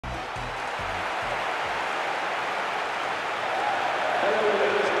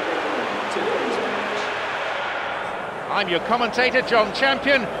I'm your commentator, John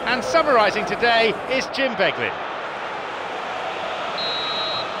Champion, and summarising today is Jim Beglin.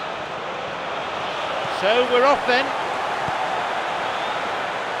 So we're off then.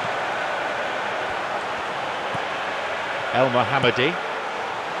 El Mohammadi.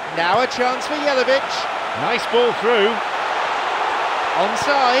 Now a chance for Jelavic. Nice ball through.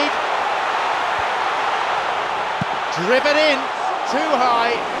 Onside. Driven in. Too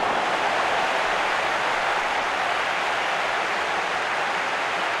high.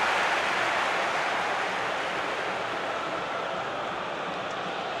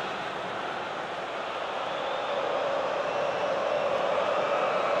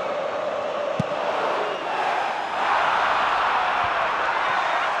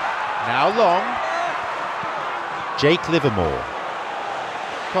 Now long. Jake Livermore.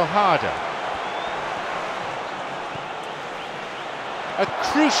 Kohada. A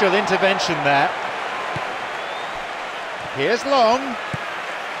crucial intervention there. Here's Long.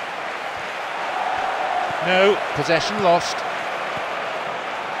 No, possession lost.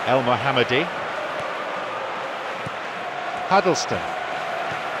 El Mohammadi. Huddleston.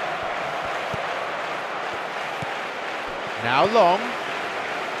 Now Long.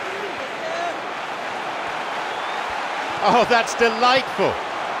 Oh, that's delightful.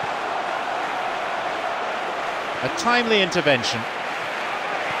 A timely intervention.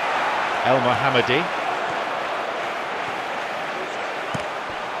 El Mohammadi.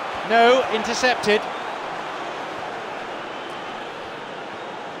 No, intercepted.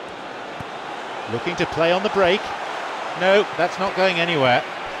 Looking to play on the break. No, that's not going anywhere.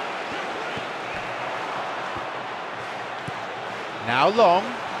 Now Long.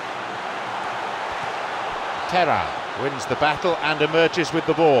 Terra wins the battle and emerges with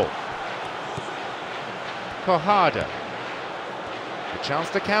the ball. Kohada. A chance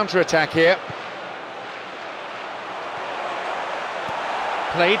to counter-attack here.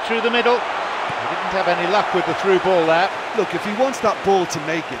 Played through the middle. He didn't have any luck with the through ball there. Look, if he wants that ball to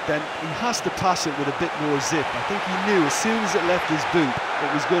make it, then he has to pass it with a bit more zip. I think he knew as soon as it left his boot,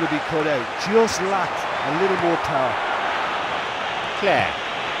 it was going to be cut out. Just lacked a little more power. Claire.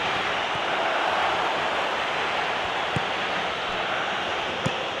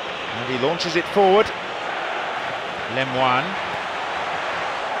 And he launches it forward. Lemoine.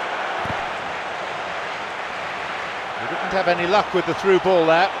 He didn't have any luck with the through ball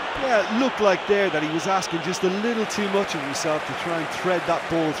there. Yeah, it looked like there that he was asking just a little too much of himself to try and thread that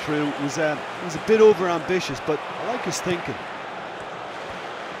ball through. It was a bit over-ambitious, but I like his thinking.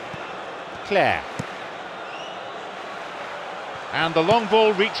 Claire. And the long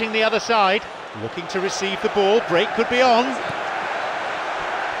ball reaching the other side. Looking to receive the ball. Break could be on.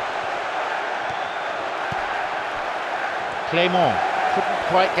 Clément couldn't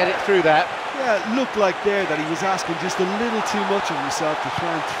quite get it through that. Yeah, it looked like there that he was asking just a little too much of himself to try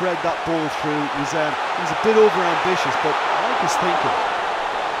and thread that ball through. It was a bit over-ambitious, but I like his thinking.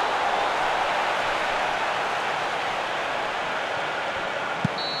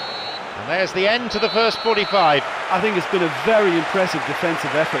 And there's the end to the first 45. I think it's been a very impressive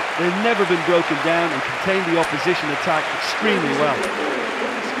defensive effort. They've never been broken down and contained the opposition attack extremely well.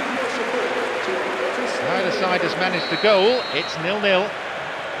 Neither side has managed a goal. It's 0-0.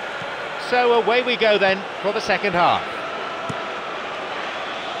 So away we go then for the second half.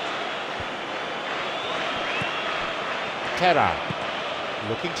 Terra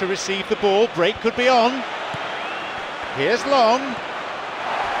looking to receive the ball. Break could be on. Here's Long.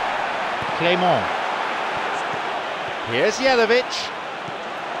 Clément. Here's Jelavic.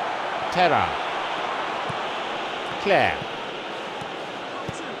 Terra. Claire.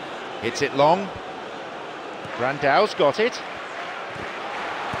 Hits it long. Brandau's got it.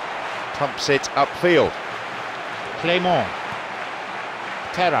 Pumps it upfield. Clément.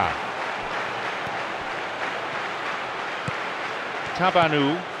 Terra.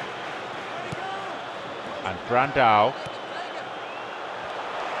 Tabanu. And Brandau.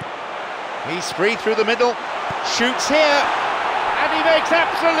 He's free through the middle. Shoots here. And he makes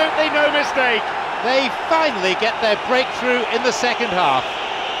absolutely no mistake. They finally get their breakthrough in the second half.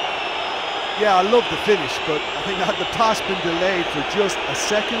 Yeah, I love the finish, but I think had the pass been delayed for just a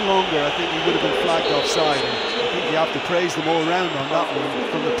second longer, I think he would have been flagged offside. And I think you have to praise them all round on that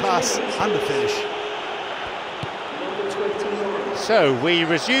one, from the pass and the finish. So we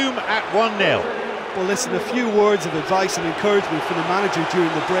resume at 1-0. Well, listen, a few words of advice and encouragement from the manager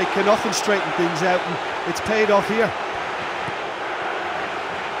during the break can often straighten things out, and it's paid off here.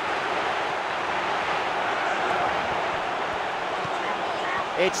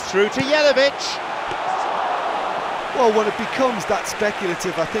 It's through to Jelavic. Well, when it becomes that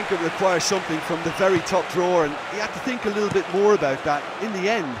speculative, I think it requires something from the very top drawer, and he had to think a little bit more about that. In the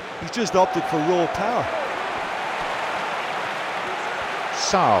end, he's just opted for raw power.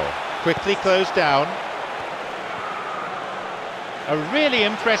 Saul quickly closed down. A really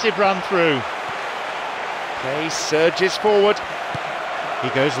impressive run through. Play surges forward. He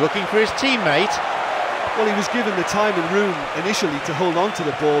goes looking for his teammate. Well, he was given the time and room initially to hold on to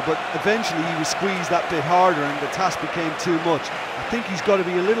the ball, but eventually he was squeezed that bit harder and the task became too much. I think he's got to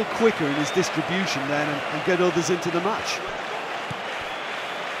be a little quicker in his distribution then and get others into the match.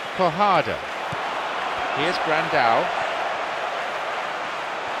 Kohada. Here's Grandau.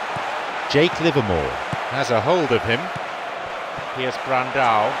 Jake Livermore has a hold of him. Here's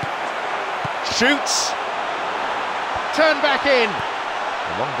Brandao. Shoots! Turn back in!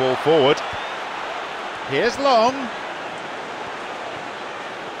 A long ball forward. Here's Long.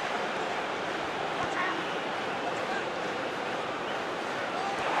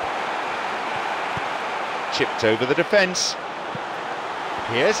 Chipped over the defence.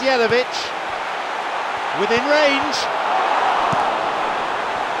 Here's Jelavic. Within range.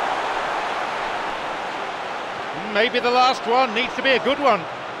 Maybe the last one, needs to be a good one.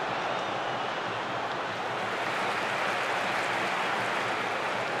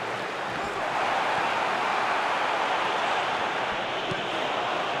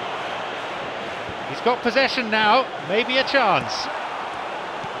 He's got possession now, maybe a chance.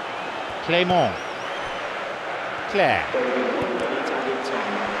 Clément. Claire.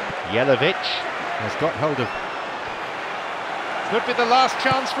 Jelavic has got hold of. Could be the last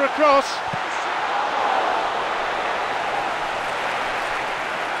chance for a cross.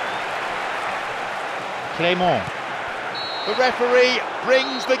 Clément. The referee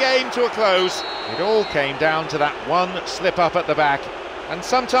brings the game to a close. It all came down to that one slip up at the back. And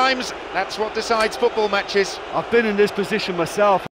sometimes that's what decides football matches. I've been in this position myself.